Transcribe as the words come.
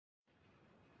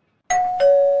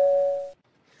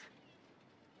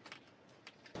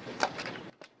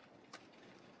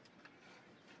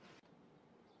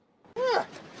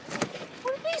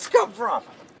from?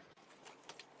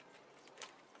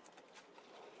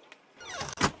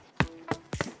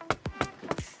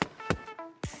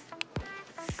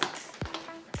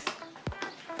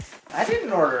 I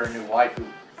didn't order a new waifu,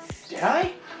 did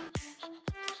I?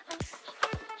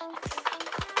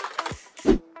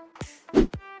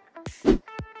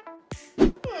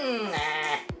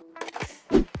 Nah.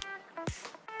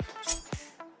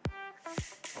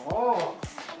 Oh,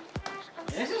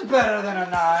 this is better than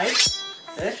a knife.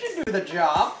 This should do the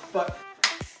job, but...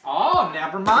 Oh,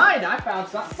 never mind. I found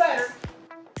something better.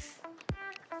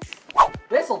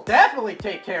 This'll definitely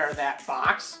take care of that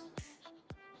box.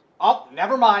 Oh,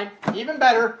 never mind. Even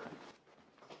better.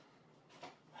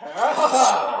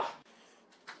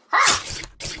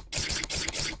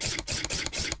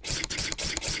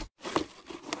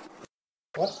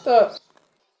 What the?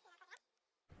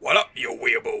 What up, you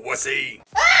weeaboo wussy?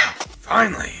 Ah!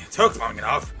 Finally, it took long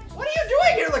enough. What are you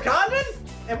doing here, Lacondon?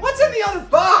 And what's in the other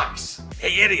box?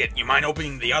 Hey, idiot, you mind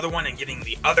opening the other one and getting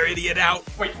the other idiot out?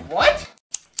 Wait, what?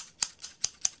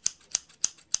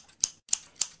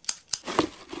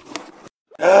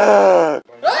 Ah!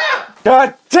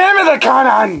 God damn it,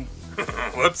 Lacondon!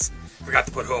 Whoops, forgot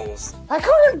to put holes. I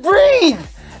couldn't breathe!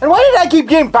 And why did I keep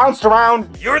getting bounced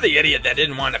around? You're the idiot that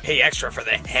didn't want to pay extra for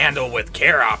the handle with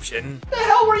care option. The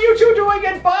hell were you two doing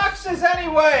in boxes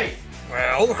anyway?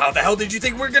 Well, how the hell did you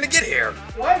think we were gonna get here?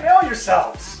 Why mail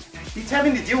yourselves? He's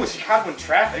having to deal with Chicago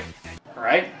traffic.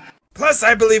 Alright. Plus,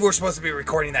 I believe we're supposed to be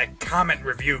recording that comment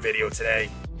review video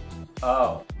today.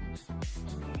 Oh.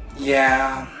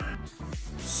 Yeah.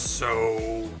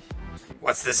 So,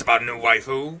 what's this about new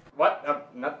waifu?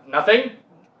 What? Nothing?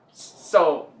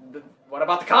 So, what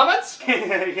about the comments?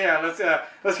 Yeah,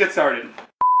 let's get started.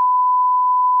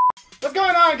 What's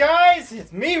going on, guys?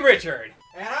 It's me, Richard.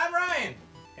 And I'm Ryan.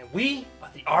 And we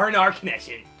are the R&R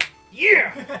Connection.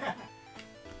 Yeah!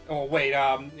 Oh, wait,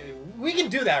 we can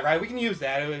do that, right? We can use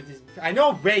that. I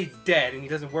know Ray's dead and he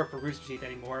doesn't work for Rooster Teeth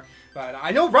anymore, but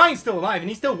I know Ryan's still alive and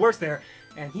he still works there,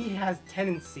 and he has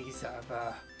tendencies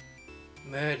of,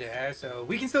 murder, so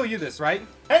we can still use this, right?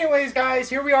 Anyways, guys,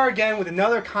 here we are again with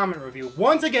another comment review.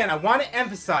 Once again, I want to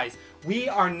emphasize, we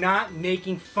are not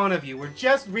making fun of you. We're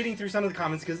just reading through some of the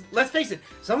comments because, let's face it,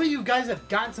 some of you guys have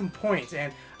gotten some points,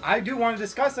 and I do want to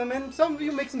discuss them, and some of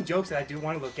you make some jokes that I do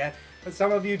want to look at, but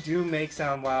some of you do make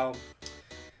some, well,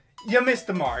 you missed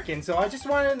the mark, and so I just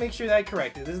want to make sure that I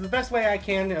correct it. This is the best way I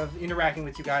can of interacting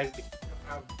with you guys.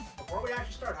 Before we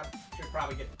actually start, I should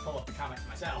probably pull up the comments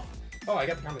myself. Oh, I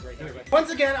got the comments right here. Once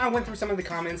again, I went through some of the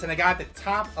comments and I got the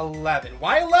top 11.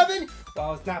 Why 11?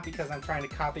 Well, it's not because I'm trying to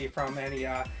copy from any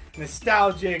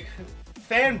nostalgic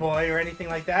fanboy or anything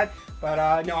like that.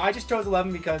 But no, I just chose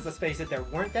 11 because, let's face it, there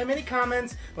weren't that many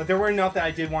comments, but there were enough that I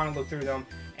did want to look through them.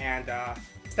 And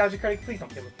Nostalgic Critic, please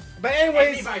don't kill me. But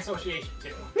anyways, And by association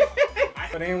too.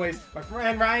 but anyways, my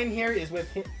friend Ryan here is with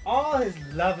all his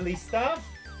lovely stuff.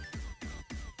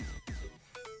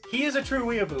 He is a true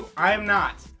weeaboo. I am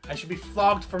not. I should be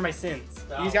flogged for my sins.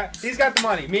 No. He's got the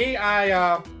money. Me,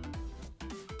 I'm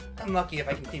lucky if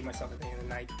I can feed myself at the end of the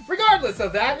night. Regardless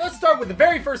of that, let's start with the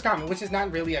very first comment, which is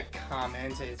not really a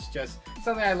comment. It's just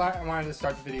something I wanted to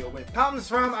start the video with. Comes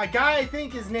from a guy, I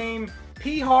think his name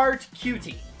P Heart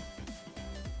Cutie.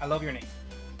 I love your name.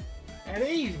 And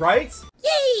he writes,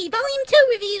 Yay! Volume 2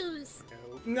 reviews!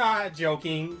 No, not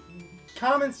joking.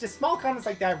 Comments, just small comments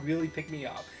like that really pick me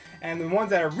up. And the ones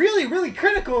that are really, really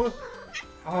critical,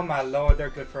 oh my lord,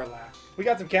 they're good for a laugh. We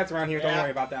got some cats around here, don't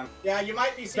worry about them. Yeah, you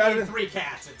might be seeing 3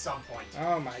 cats at some point.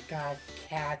 Oh my god,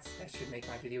 cats. That should make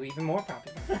my video even more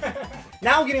popular.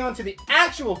 Now getting on to the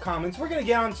actual comments, we're going to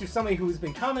get on to somebody who's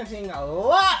been commenting a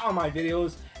lot on my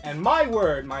videos, and my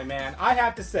word, my man, I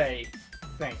have to say,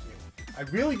 thank you. I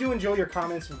really do enjoy your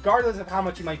comments, regardless of how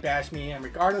much you might bash me, and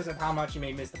regardless of how much you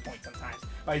may miss the point sometimes.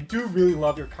 But I do really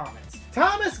love your comments.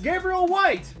 Thomas Gabriel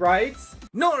White writes,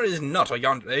 Nora is not a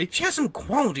yandere. She has some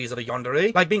qualities of a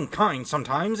yandere, like being kind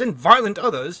sometimes and violent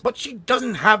others, but she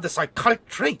doesn't have the psychotic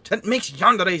trait that makes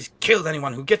yanderes kill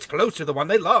anyone who gets close to the one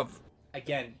they love.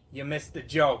 Again, you missed the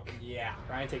joke. Yeah.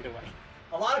 Ryan, take it away.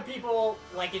 A lot of people,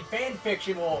 like in fan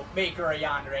fiction, will make her a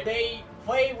yandere. They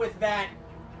play with that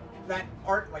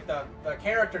art, like the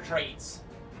character traits,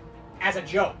 as a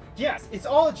joke. Yes, it's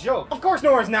all a joke. Of course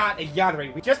Nora's not a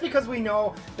yandere, just because we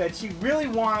know that she really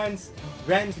wants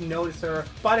Ren to notice her,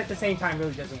 but at the same time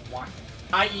really doesn't want him.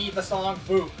 I.e. the song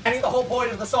Boo. That's the whole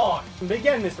point of the song. But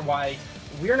again, Mr. White,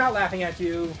 we're not laughing at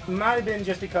you. It might have been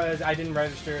just because I didn't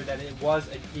register that it was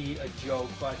indeed a joke,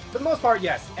 but for the most part,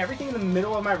 yes. Everything in the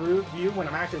middle of my review, when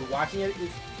I'm actually watching it,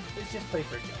 is just played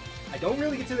for a joke. I don't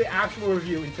really get to the actual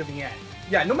review until the end.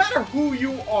 Yeah, no matter who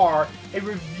you are, a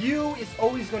review is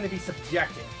always going to be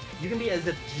subjective. You can be as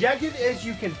objective as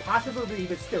you can possibly be,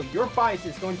 but still, your bias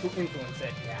is going to influence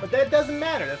it. Yeah. But that doesn't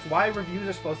matter. That's why reviews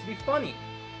are supposed to be funny.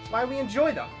 That's why we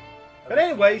enjoy them. But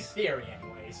anyways... Theory,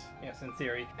 anyways. Yes, in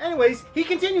theory. Anyways, he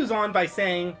continues on by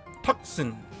saying...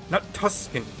 Tuxin, not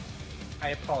Tuscan. I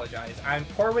apologize. I'm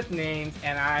poor with names,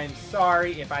 and I'm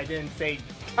sorry if I didn't say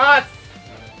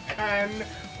Tuscan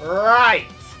right.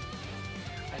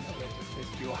 I know that just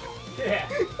pissed you off. Yeah.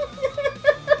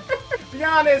 Be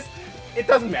honest, it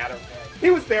doesn't matter. He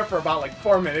was there for about like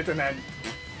 4 minutes, and then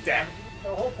dead. The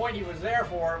whole point he was there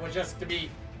for was just to be,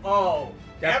 oh,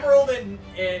 Yeah. Emerald and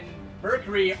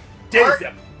Mercury Din's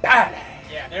the badass.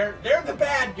 Yeah, they're the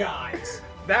bad guys.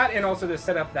 That and also to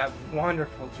set up that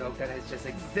wonderful joke that has just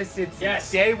existed since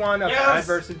Yes. day one of Yes. Red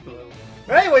vs. Blue.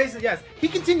 But anyways, yes, he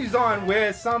continues on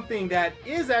with something that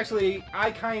is actually,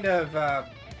 I kind of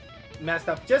messed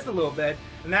up just a little bit,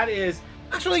 and that is,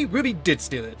 Actually, Ruby did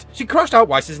steal it. She crossed out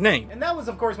Weiss's name. and that was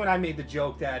of course when I made the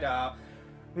joke that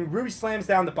Ruby slams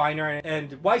down the binder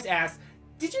and Weiss asks,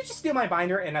 did you just steal my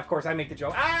binder? And of course I make the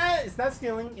joke, it's not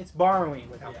stealing, it's borrowing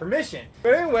without permission.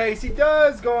 But anyways, he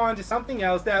does go on to something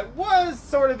else that was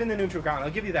sort of in the neutral ground, I'll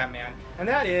give you that, man. And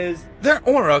that is, Their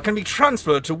aura can be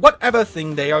transferred to whatever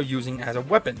thing they are using as a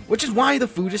weapon, which is why the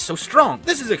food is so strong.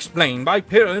 This is explained by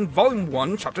Pyrrha in Volume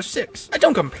 1, Chapter 6. I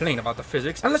don't complain about the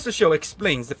physics unless the show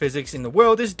explains the physics in the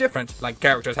world is different, like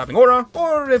characters having aura,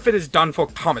 or if it is done for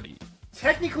comedy.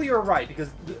 technically you're right, because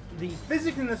the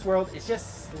physics in this world is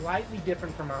just slightly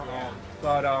different from our own.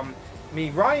 But, I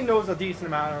mean, Ryan knows a decent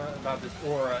amount about this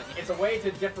aura. It's a way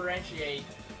to differentiate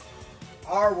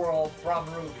our world from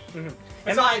RWBY. Mhm.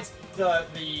 Besides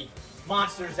the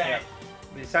monsters that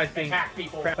Besides being attack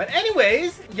people. But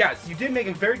anyways, yes, you did make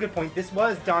a very good point. This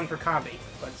was done for comedy,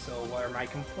 but so what are my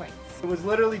complaints? It was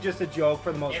literally just a joke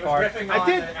for the most It was part. riffing on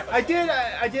the episode.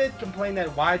 I did complain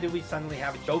that why did we suddenly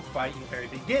have a joke fight in the very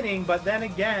beginning? But then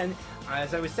again,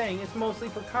 as I was saying, it's mostly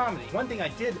for comedy. One thing I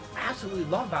did absolutely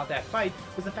love about that fight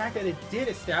was the fact that it did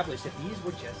establish that these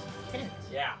were just kids.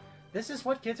 Yeah. This is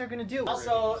what kids are gonna do.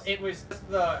 Also, it was just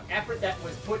the effort that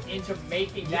was put into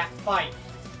making that fight.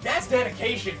 That's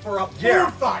dedication for a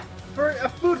food fight. For a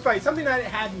food fight, something that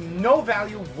had no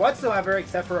value whatsoever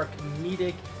except for a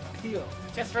comedic appeal.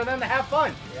 Just for them to have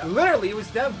fun. Yeah. Literally, it was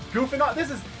them goofing off.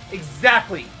 This is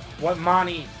exactly what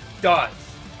Monty does.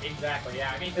 Exactly,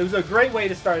 yeah. I mean, It was a great way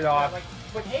to start it off. like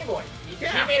with Hey Boy, he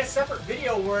Yeah. made a separate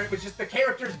video where it was just the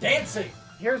characters dancing.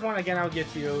 Here's one again I'll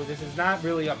get to you. This is not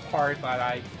really a part, but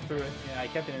I threw it. I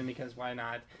kept it in because why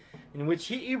not? In which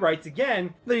he writes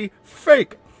again. The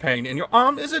fake pain in your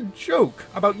arm is a joke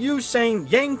about you saying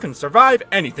Yang can survive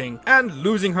anything and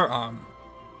losing her arm.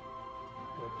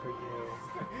 Good for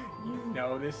you. You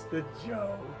noticed the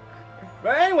joke.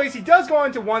 But anyways, he does go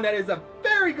on to one that is a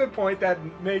very good point that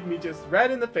made me just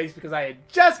red in the face because I had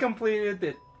just completed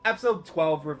the episode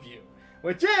 12 review,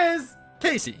 which is...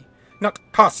 Casey, not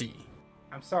Cassie.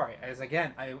 I'm sorry, as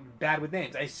again, I'm bad with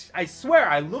names. I swear,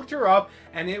 I looked her up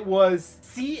and it was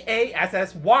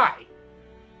Cassy.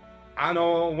 I don't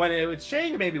know when it would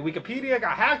change, maybe Wikipedia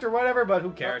got hacked or whatever, but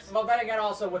who cares? Well, then again,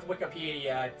 also with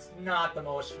Wikipedia, it's not the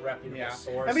most reputable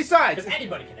source. And besides, because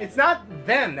anybody can. it's not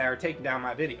them that are taking down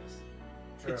my videos.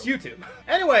 True. It's YouTube.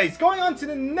 Anyways, going on to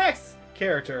the next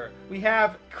character, we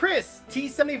have Chris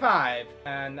T75,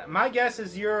 and my guess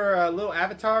is your little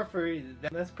avatar for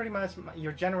that's pretty much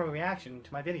your general reaction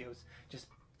to my videos. Just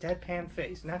deadpan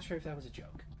face. Not sure if that was a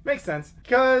joke. Makes sense,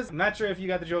 because I'm not sure if you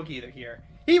got the joke either here.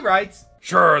 He writes,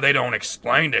 Sure, they don't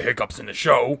explain the hiccups in the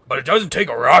show, but it doesn't take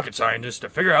a rocket scientist to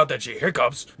figure out that she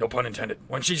hiccups, no pun intended,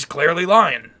 when she's clearly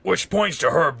lying, which points to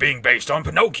her being based on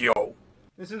Pinocchio.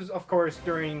 this is of course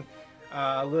during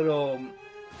little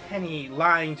Penny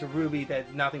lying to Ruby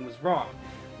that nothing was wrong,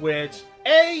 which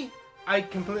I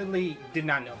completely did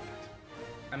not know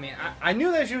that. I mean, I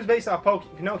knew that she was based off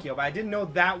Pinocchio, but I didn't know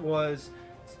that was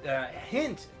a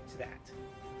hint to that.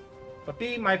 But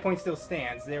B, my point still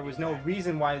stands. There was no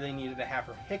reason why they needed to have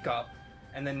her hiccup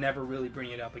and then never really bring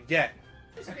it up again.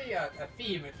 This would be a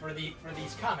theme for these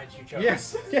comments you chose.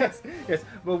 Yes, yes, yes.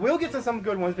 But we'll get to some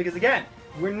good ones because, again,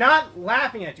 we're not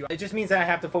laughing at you. It just means that I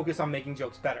have to focus on making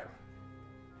jokes better.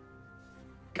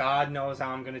 God knows how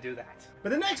I'm going to do that. But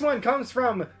the next one comes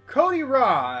from Cody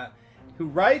Raw, who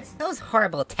writes, Those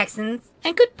horrible Texans.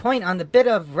 And good point on the bit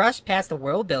of rush past the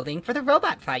world building for the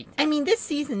robot fight. I mean, this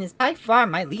season is by far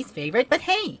my least favorite, but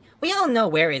hey, we all know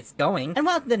where it's going. And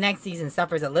while the next season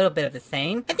suffers a little bit of the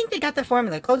same, I think they got the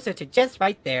formula closer to just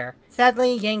right there.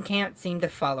 Sadly, Yang can't seem to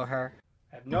follow her.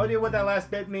 have no idea what that last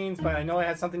bit means, but I know it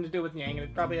has something to do with Yang, and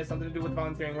it probably has something to do with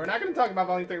volunteering. We're not going to talk about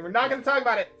volunteering. We're not going to talk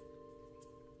about it.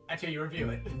 Until you review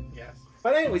it. Yes.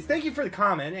 But anyways, thank you for the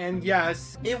comment, and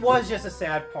yes, it was just a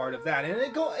sad part of that, and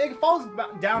it falls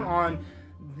down on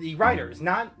the writers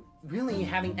not really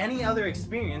having any other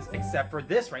experience except for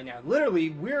this right now.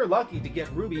 Literally, we're lucky to get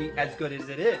RWBY as good as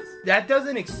it is. That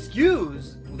doesn't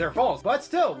excuse their faults, but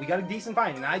still, we got a decent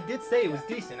fight, and I did say it was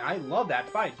decent. I love that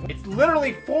fight. It's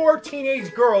literally 4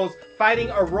 teenage girls fighting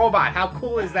a robot. How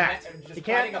cool is that? Just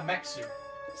fighting a mech suit.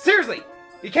 Seriously,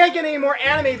 you can't get any more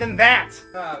anime than that.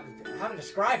 How to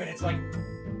describe it? It's like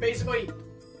basically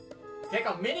take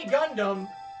a mini Gundam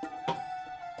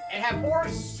and have 4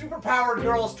 superpowered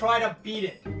girls try to beat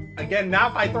it. Again,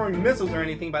 not by throwing missiles or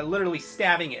anything, by literally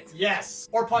stabbing it. Yes,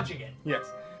 or punching it. Yes.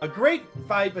 A great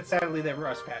fight, but sadly they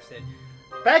rushed past it.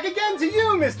 Back again to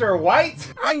you, Mr.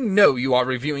 White! I know you are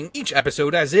reviewing each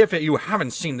episode as if you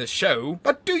haven't seen the show,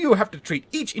 but do you have to treat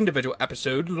each individual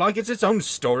episode like it's its own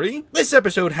story? This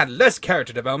episode had less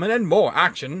character development and more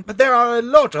action, but there are a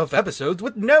lot of episodes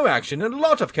with no action and a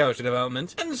lot of character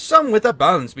development, and some with a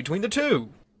balance between the two.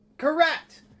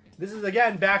 Correct! This is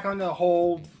again back on the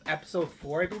whole episode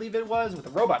 4, I believe it was, with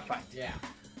the robot fight. Yeah.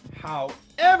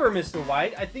 However, Mr.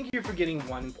 White, I think you're forgetting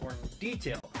one important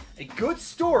detail. A good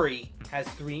story has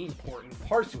 3 important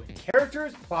parts to it.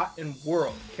 Characters, plot, and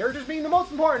world. Characters being the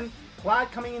most important,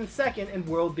 plot coming in second, and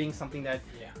world being something that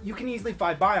you can easily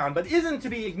fight by on, but isn't to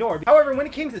be ignored. However, when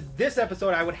it came to this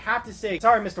episode, I would have to say,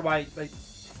 sorry, Mr. White, but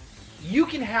you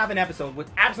can have an episode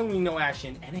with absolutely no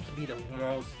action, and it can be the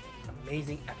most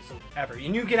amazing episode ever.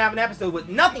 And you can have an episode with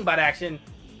nothing but action,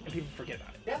 and people forget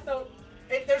about it. Yeah, though,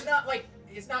 there's not like,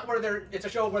 it's not where it's a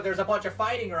show where there's a bunch of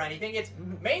fighting or anything. It's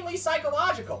mainly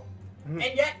psychological. And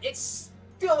yet, it's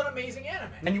still an amazing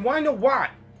anime. And you want to know why?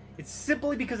 It's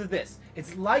simply because of this.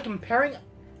 It's like comparing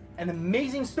an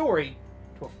amazing story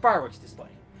to a fireworks display.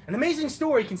 An amazing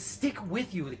story can stick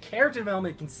with you. The character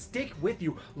development can stick with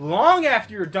you long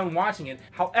after you're done watching it.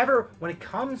 However, when it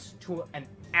comes to an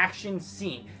action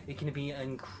scene, it can be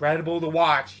incredible to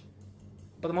watch.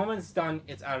 But the moment it's done,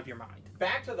 it's out of your mind.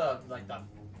 Back to the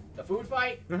food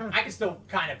fight, I can still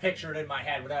kind of picture it in my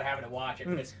head without having to watch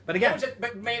it. But again,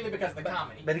 but mainly because of the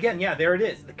comedy. But again, yeah, there it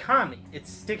is. The comedy, it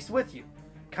sticks with you.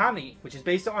 Comedy, which is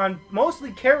based on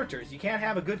mostly characters. You can't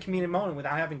have a good comedic moment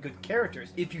without having good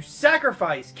characters. If you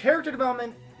sacrifice character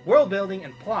development, world building,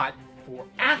 and plot for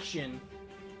action,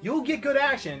 you'll get good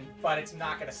action. But it's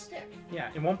not going to stick.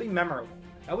 Yeah, it won't be memorable.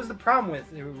 That was the problem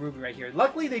with RWBY right here.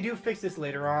 Luckily, they do fix this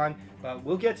later on, but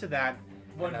we'll get to that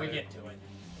when we get to it.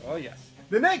 Oh, yes.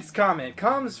 The next comment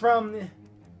comes from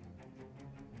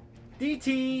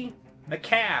DT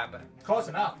McCab. Close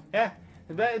enough. Yeah,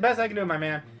 the best I can do, my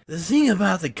man. The thing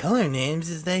about the color names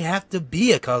is they have to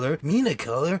be a color, mean a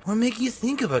color, or make you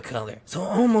think of a color. So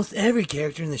almost every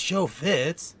character in the show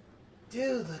fits.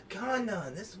 Dude,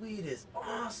 Lacondon, this weed is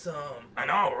awesome. I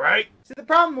know, right? See, the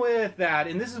problem with that,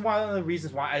 and this is one of the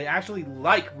reasons why I actually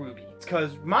like RWBY, it's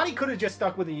because Monty could have just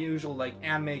stuck with the usual, like,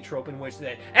 anime trope in which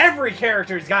that every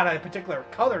character's got a particular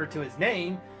color to his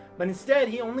name, but instead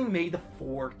he only made the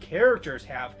 4 characters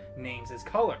have names as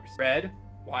colors. Red,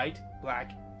 white,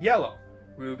 black, yellow.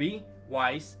 RWBY,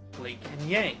 Weiss, Blake, and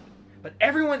Yang. But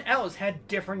everyone else had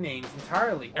different names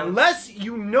entirely. Unless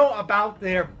you know about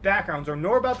their backgrounds or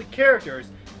know about the characters,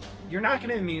 you're not going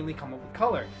to immediately come up with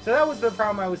color. So that was the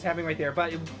problem I was having right there.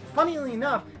 But funnily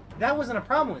enough, that wasn't a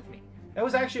problem with me. That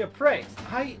was actually a praise.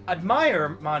 I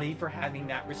admire Monty for having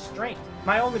that restraint.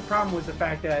 My only problem was the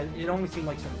fact that it only seemed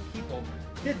like some people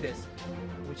did this,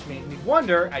 which made me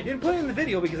wonder. I didn't put it in the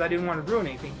video because I didn't want to ruin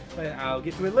anything, but I'll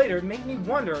get to it later. It made me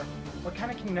wonder what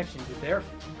kind of connection did their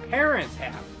parents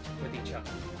have with each other.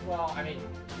 Well, I mean,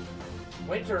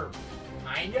 Winter,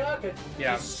 kinda, because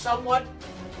Yeah. she's somewhat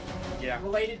Yeah.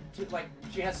 related to, like,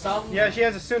 she has some... Yeah, she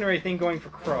has a Sooner thing going for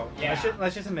Crow. Yeah.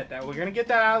 Let's just admit that. We're gonna get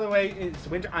that out of the way. It's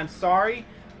Winter. I'm sorry.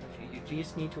 You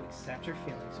just need to accept your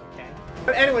feelings, okay?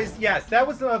 But anyways, yes, that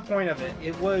was the point of it.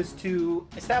 It was to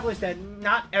establish that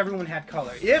not everyone had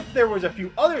color. If there was a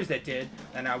few others that did,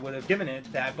 then I would have given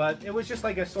it that, but it was just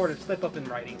like a sort of slip up in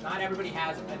writing. Not everybody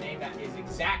has a name that is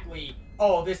exactly,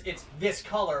 oh, it's this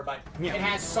color, but Yeah. it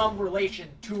has some relation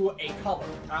to a color.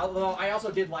 Although I also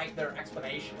did like their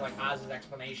explanation, like Oz's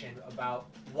explanation about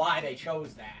why they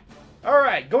chose that.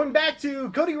 Alright, going back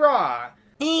to Cody Raw.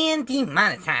 And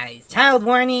demonetized. Child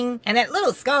warning. And that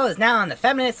little skull is now on the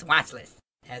feminist watch list.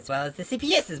 As well as the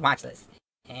CPS's watch list.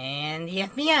 And the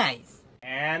FBI's.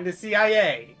 And the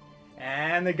CIA.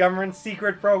 And the government's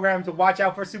secret program to watch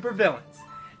out for supervillains.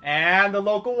 And the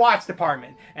local watch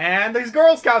department. And these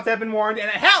Girl Scouts have been warned.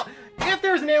 And hell, if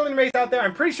there's an alien race out there,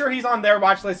 I'm pretty sure he's on their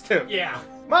watch list too. Yeah.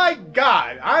 My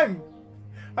God, I'm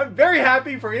very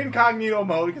happy for incognito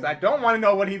mode because I don't want to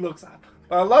know what he looks up.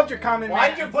 But I loved your comment, Why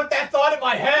man. did you put that thought in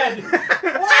my head?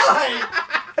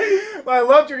 Why? Well, I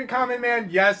loved your comment, man.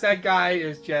 Yes, that guy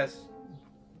is just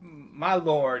my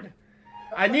lord.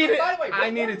 I needed. By the way, I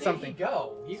needed where something. did he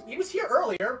go? He was here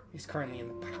earlier. He's currently in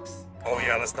the box. Oh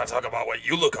yeah, let's not talk about what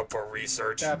you look up for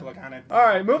research. All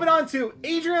right, moving on to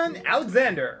Adrian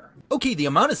Alexander. Okay, the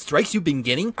amount of strikes you've been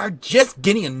getting are just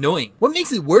getting annoying. What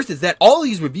makes it worse is that all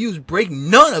these reviews break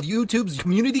none of YouTube's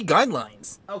community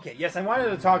guidelines. Okay, yes, I wanted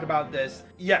to talk about this.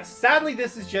 Yes, sadly,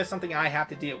 this is just something I have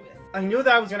to deal with. I knew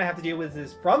that I was going to have to deal with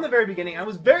this from the very beginning. I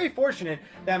was very fortunate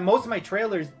that most of my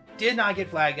trailers did not get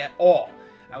flagged at all.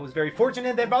 I was very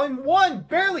fortunate that Volume 1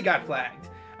 barely got flagged.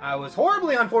 I was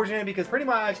horribly unfortunate because pretty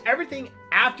much everything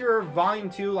after Volume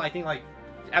 2, I think like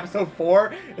Episode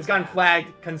 4, has gotten flagged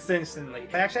consistently.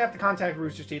 I actually have to contact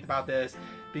Rooster Teeth about this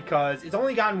because it's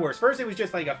only gotten worse. First, it was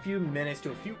just like a few minutes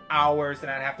to a few hours that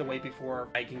I'd have to wait before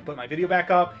I can put my video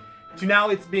back up, to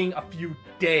now it's being a few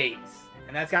days.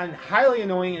 And that's gotten highly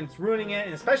annoying and it's ruining it,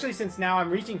 and especially since now I'm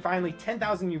reaching finally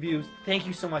 10,000 reviews. Thank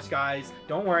you so much, guys.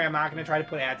 Don't worry, I'm not going to try to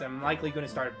put ads. I'm likely going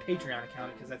to start a Patreon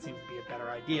account because that seems to be a better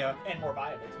idea. And more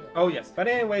viable, too. Oh, yes. But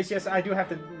anyways, yes, I do have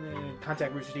to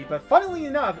contact Rooster Teeth. But funnily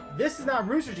enough, this is not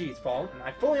Rooster Teeth's fault, and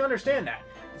I fully understand that.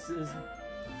 This is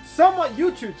somewhat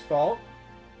YouTube's fault.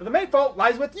 But the main fault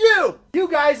lies with you! You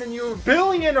guys and your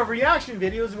billion of reaction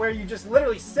videos where you just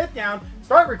literally sit down,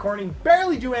 start recording,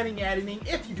 barely do any editing,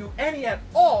 if you do any at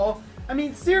all. I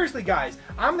mean, seriously, guys,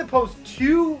 I'm going to post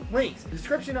 2 links in the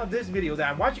description of this video that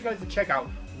I want you guys to check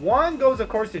out. One goes, of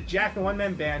course, to Jac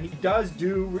OneManBand. He does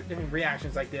do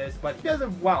reactions like this, but he does it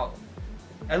well.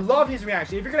 I love his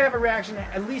reaction. If you're going to have a reaction,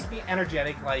 at least be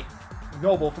energetic like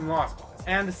Noble from Lost Boys.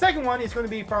 And the second one is going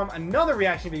to be from another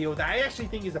reaction video that I actually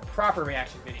think is a proper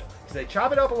reaction video. Because they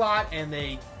chop it up a lot and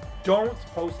they don't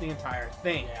post the entire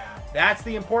thing. Yeah. That's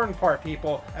the important part,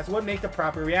 people. That's what makes a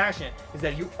proper reaction, is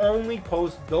that you only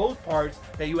post those parts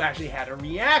that you actually had a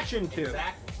reaction to.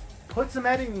 Exactly. Put some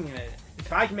editing in it.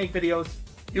 If I can make videos,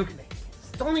 you can make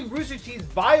videos. It's only Rooster Teeth's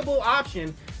viable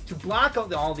option to block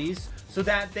out all these so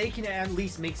that they can at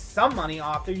least make some money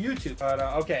off their YouTube. But,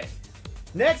 okay.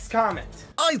 Next comment.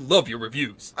 I love your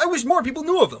reviews. I wish more people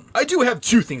knew of them. I do have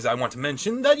 2 things I want to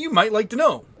mention that you might like to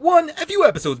know. One, a few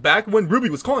episodes back when RWBY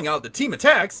was calling out the team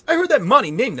attacks, I heard that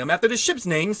Monty named them after the ship's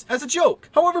names as a joke.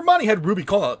 However, Monty had RWBY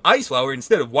call out Ice Flower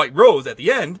instead of White Rose at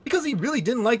the end because he really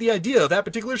didn't like the idea of that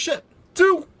particular ship.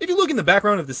 2, if you look in the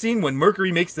background of the scene when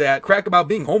Mercury makes that crack about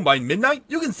being home by midnight,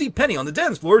 you can see Penny on the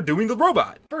dance floor doing the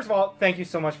robot. First of all, thank you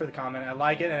so much for the comment. I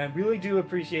like it, and I really do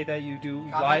appreciate that you do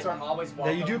Comments are always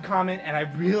welcome. that you do comment, and I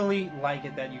really like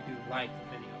it that you do like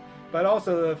the video. But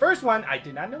also, the first one, I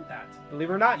did not know that. Believe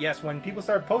it or not, yes, when people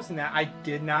started posting that, I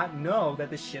did not know that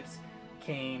the ships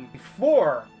came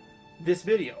before this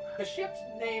video. The ship's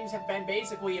names have been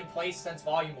basically in place since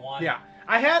Volume 1. Yeah.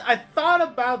 I thought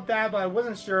about that, but I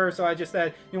wasn't sure, so I just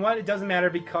said, you know what, it doesn't matter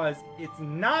because it's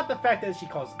not the fact that she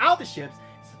calls out the ships,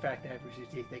 it's the fact that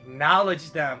we should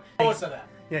acknowledge them. Most of them.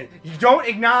 Yeah, you don't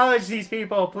acknowledge these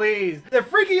people, please. They're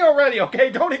freaky already, okay?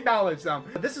 Don't acknowledge them.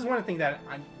 But this is one thing that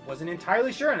I wasn't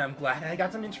entirely sure, and I'm glad I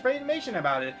got some information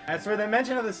about it. As for the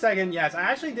mention of the second, yes, I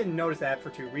actually didn't notice that for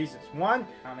 2 reasons. 1,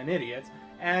 I'm an idiot,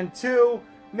 and 2,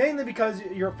 mainly because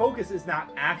your focus is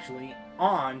not actually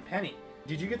on Penny.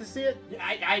 Did you get to see it?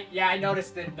 Yeah, I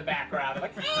noticed it in the background. I'm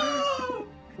like, no!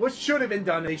 What should have been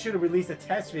done, they should have released a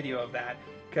test video of that,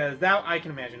 because that, I can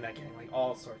imagine that getting like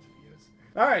all sorts of views.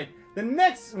 Alright, the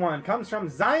next one comes from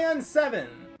Zion7.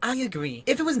 I agree.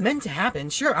 If it was meant to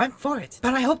happen, sure, I'm for it.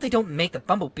 But I hope they don't make the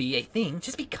Bumblebee a thing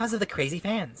just because of the crazy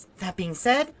fans. That being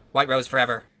said, White Rose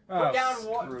forever. Put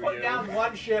down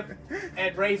one ship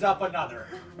and raise up another.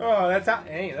 Oh, that's how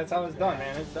it's done,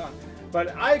 man. It's done.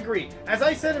 But I agree. As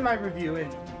I said in my review,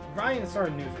 and Ryan sort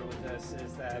of neutral with this,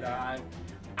 is that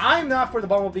I'm not for the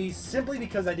Bumblebee simply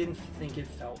because I didn't think it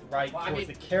felt right towards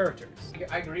the characters.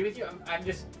 I agree with you. I'm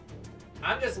just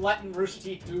letting Rooster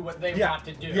Teeth do what they want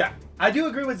to do. Yeah, I do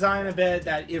agree with Zion a bit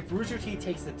that if Rooster Teeth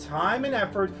takes the time and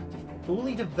effort to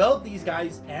fully develop these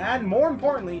guys, and more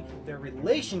importantly, their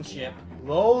relationship,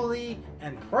 slowly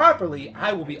and properly,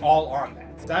 I will be all on that.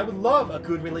 So I would love a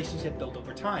good relationship built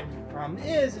over time. Problem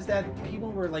is that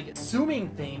people were like assuming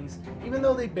things even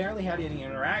though they barely had any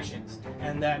interactions,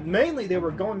 and that mainly they were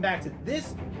going back to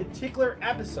this particular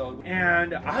episode,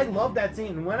 and I love that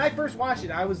scene. When I first watched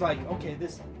it, I was like, okay,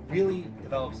 this really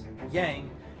develops Yang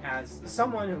as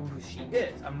someone who she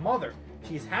is, a mother.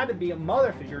 she's had to be a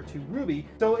mother figure to RWBY.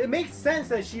 So it makes sense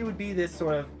that she would be this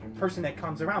sort of person that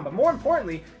comes around. But more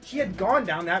importantly, she had gone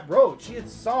down that road. She had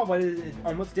saw what it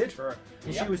almost did for her.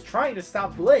 And she was trying to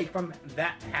stop Blake from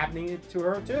that happening to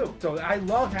her too. So I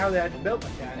loved how that built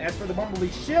like that. As for the Bumblebee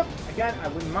ship, again, I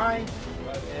wouldn't mind,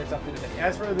 but it's up to the day.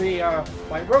 As for the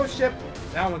White Rose ship,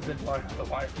 that one's been blown out of the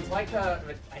wire. It's like I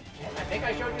think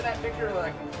I showed you that picture,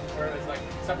 like where it was like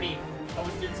somebody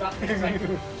posted something. It's like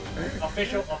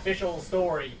official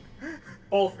story.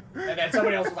 Both, and then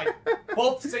somebody else was like,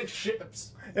 both sink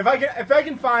ships. If I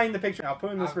can find the picture, I'll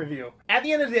put in this review. At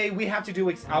the end of the day, we have to do.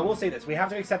 I will say this: we have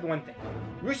to accept one thing.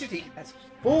 Rooster Teeth has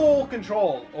full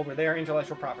control over their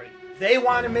intellectual property. They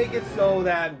want to make it so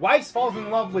that Weiss falls in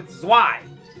love with Zwei.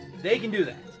 They can do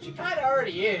that. She kind of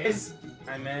already is.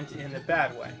 I meant in the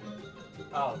bad way.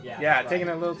 Oh yeah. Yeah, right. taking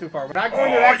it a little too far. We're not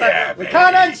going to that side.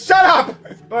 Lacondon, shut up!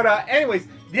 But anyways,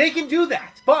 they can do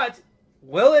that. But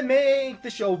will it make the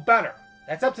show better?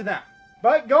 That's up to them.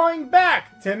 But going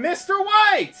back to Mr.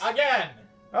 White! Again!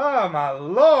 Oh my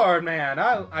lord, man.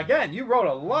 Again, you wrote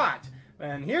a lot.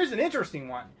 And here's an interesting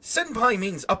one. Senpai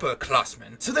means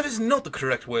upperclassmen, so that is not the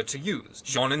correct word to use.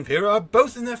 Jean and Pyrrha are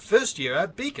both in their first year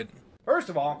at Beacon. First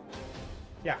of all,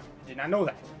 yeah, I did not know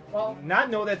that. Well, I did not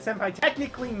know that senpai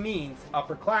technically means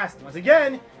upperclassmen. Once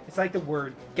again, it's like the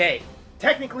word gay.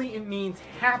 Technically, it means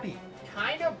happy.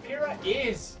 kind of Pyrrha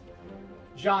is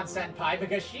Jean Senpai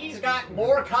because she's got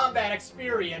more combat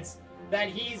experience than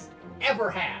he's ever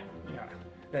had. Yeah,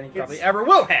 than he probably ever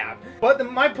will have. But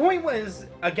my point was,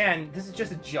 again, this is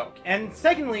just a joke. And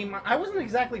secondly, I wasn't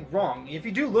exactly wrong. If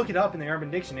you do look it up in the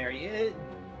Urban Dictionary,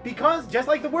 because just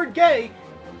like the word gay,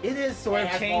 it is sort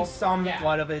of changed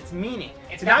somewhat of its meaning.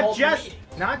 It's not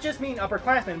just mean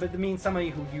upperclassmen, but to mean somebody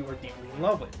who you are deeply in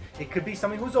love with. It could be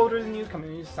somebody who's older than you,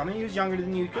 somebody who's younger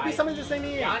than you, it could be somebody the same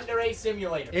age. Yandere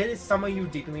Simulator. It is somebody you're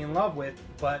deeply in love with,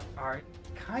 but are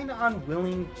kind of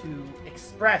unwilling to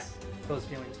express those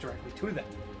feelings directly to them.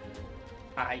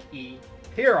 I.e.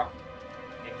 Pyrrha.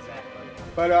 Exactly.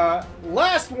 But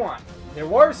last one. There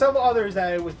were several others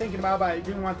that I was thinking about, but I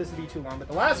didn't want this to be too long. But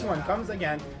the last one comes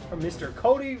again from Mr.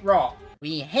 Cody Raw.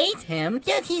 We hate him,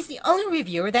 yet he's the only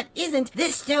reviewer that isn't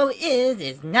 "this show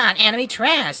is not anime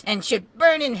trash and should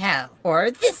burn in hell,"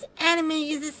 or "this anime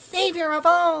is the savior of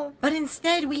all." But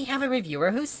instead we have a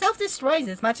reviewer who self-destroys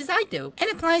as much as I do,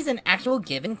 and applies an actual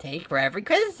give and take for every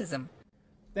criticism.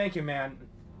 Thank you, man.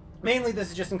 Mainly, this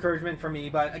is just encouragement for me,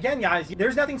 but again, guys,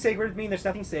 there's nothing sacred with me, there's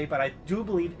nothing safe, but I do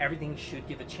believe everything should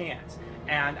give a chance.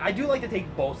 And I do like to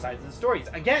take both sides of the stories.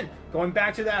 Again, going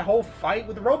back to that whole fight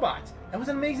with the robots, that was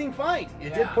an amazing fight.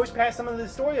 It did push past some of the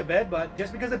story a bit, but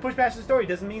just because it pushed past the story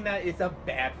doesn't mean that it's a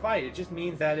bad fight. It just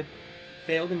means that it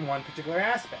failed in one particular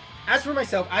aspect. As for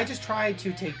myself, I just try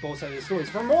to take both sides of the stories.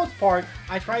 For the most part,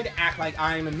 I try to act like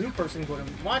I'm a new person going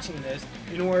and watching this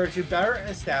in order to better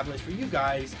establish for you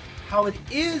guys how it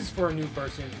is for a new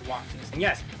person to watch this. And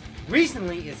yes,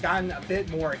 recently it's gotten a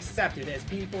bit more accepted as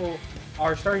people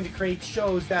are starting to create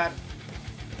shows that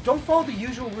don't follow the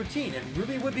usual routine, and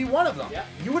RWBY would be one of them. Yep.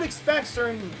 You would expect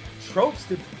certain tropes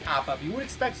to pop up. You would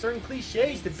expect certain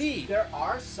cliches to be. There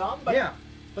are some, but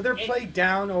but they're played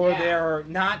down or they're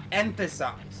not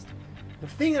emphasized. The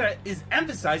thing that is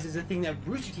emphasized is the thing that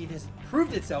Rooster Teeth has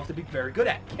proved itself to be very good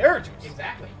at: characters.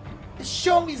 Exactly. The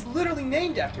show is literally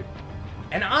named after them.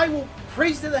 And I will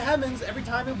praise to the heavens every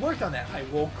time it worked on that. I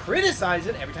will criticize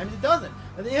it every time it doesn't.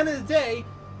 At the end of the day,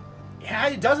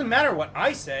 it doesn't matter what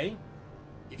I say.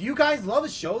 If you guys love a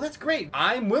show, that's great.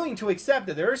 I'm willing to accept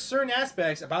that there are certain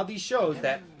aspects about these shows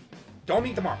that don't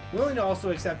meet the mark. I'm willing to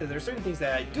also accept that there are certain things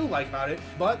that I do like about it,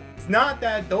 but it's not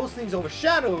that those things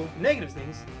overshadow negative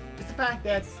things. It's the fact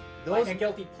that those... like a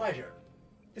guilty pleasure.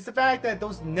 It's the fact that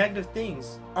those negative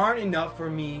things aren't enough for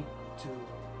me to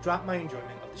drop my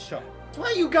enjoyment of the show. That's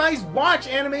why you guys watch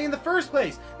anime in the first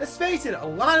place. Let's face it, a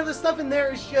lot of the stuff in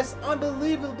there is just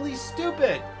unbelievably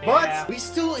stupid. But we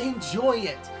still enjoy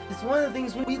it. It's one of the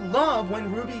things we love when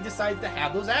RWBY decides to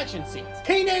have those action scenes.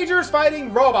 Teenagers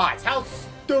fighting robots. How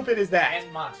stupid is that?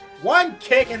 And monsters. One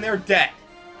kick and they're dead.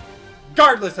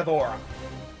 Regardless of aura.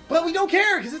 But we don't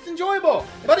care because it's enjoyable.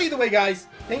 But either way, guys,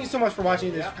 thank you so much for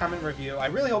watching this comment review. I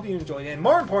really hope you enjoyed it. And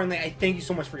more importantly, I thank you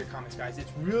so much for your comments, guys.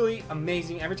 It's really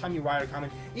amazing every time you write a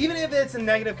comment. Even if it's a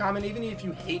negative comment, even if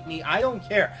you hate me, I don't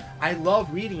care. I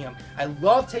love reading them. I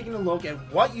love taking a look at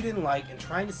what you didn't like and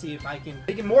trying to see if I can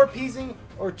make it more appeasing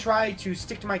or try to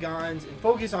stick to my guns and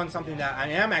focus on something that I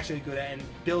am actually good at and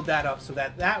build that up so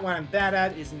that what I'm bad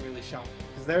at isn't really shown.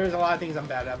 Because there's a lot of things I'm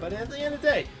bad at, but at the end of the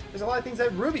day, there's a lot of things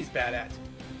that RWBY's bad at.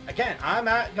 Again, I'm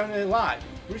not going to lie.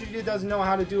 Rooster Teeth doesn't know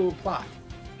how to do a plot.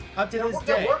 Up to this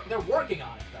day. They're working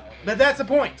on it, though. But that's the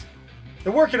point.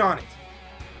 They're working on it.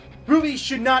 RWBY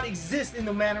should not exist in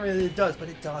the manner that it does, but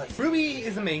it does. RWBY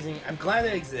is amazing. I'm glad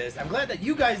that it exists. I'm glad that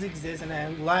you guys exist, and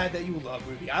I'm glad that you love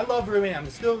RWBY. I love RWBY, and I'm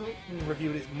still going to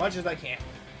review it as much as I can.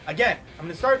 Again, I'm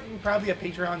going to start probably a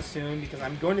Patreon soon, because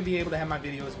I'm going to be able to have my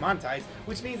videos monetized,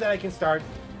 which means that I can start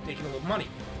making a little money.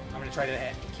 I'm going to try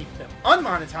to keep them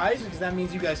unmonetized, because that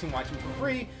means you guys can watch them for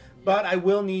free, but I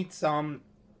will need some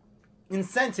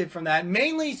incentive from that,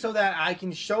 mainly so that I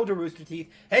can show to Rooster Teeth,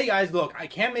 hey guys, look, I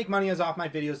can't make money off my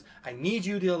videos. I need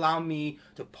you to allow me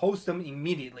to post them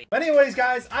immediately. But anyways,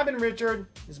 guys, I've been Richard.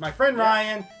 This is my friend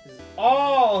Ryan. This is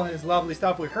all his lovely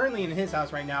stuff. We're currently in his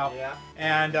house right now. Yeah.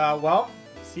 And, well,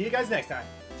 see you guys next time.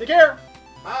 Take care.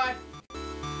 Bye.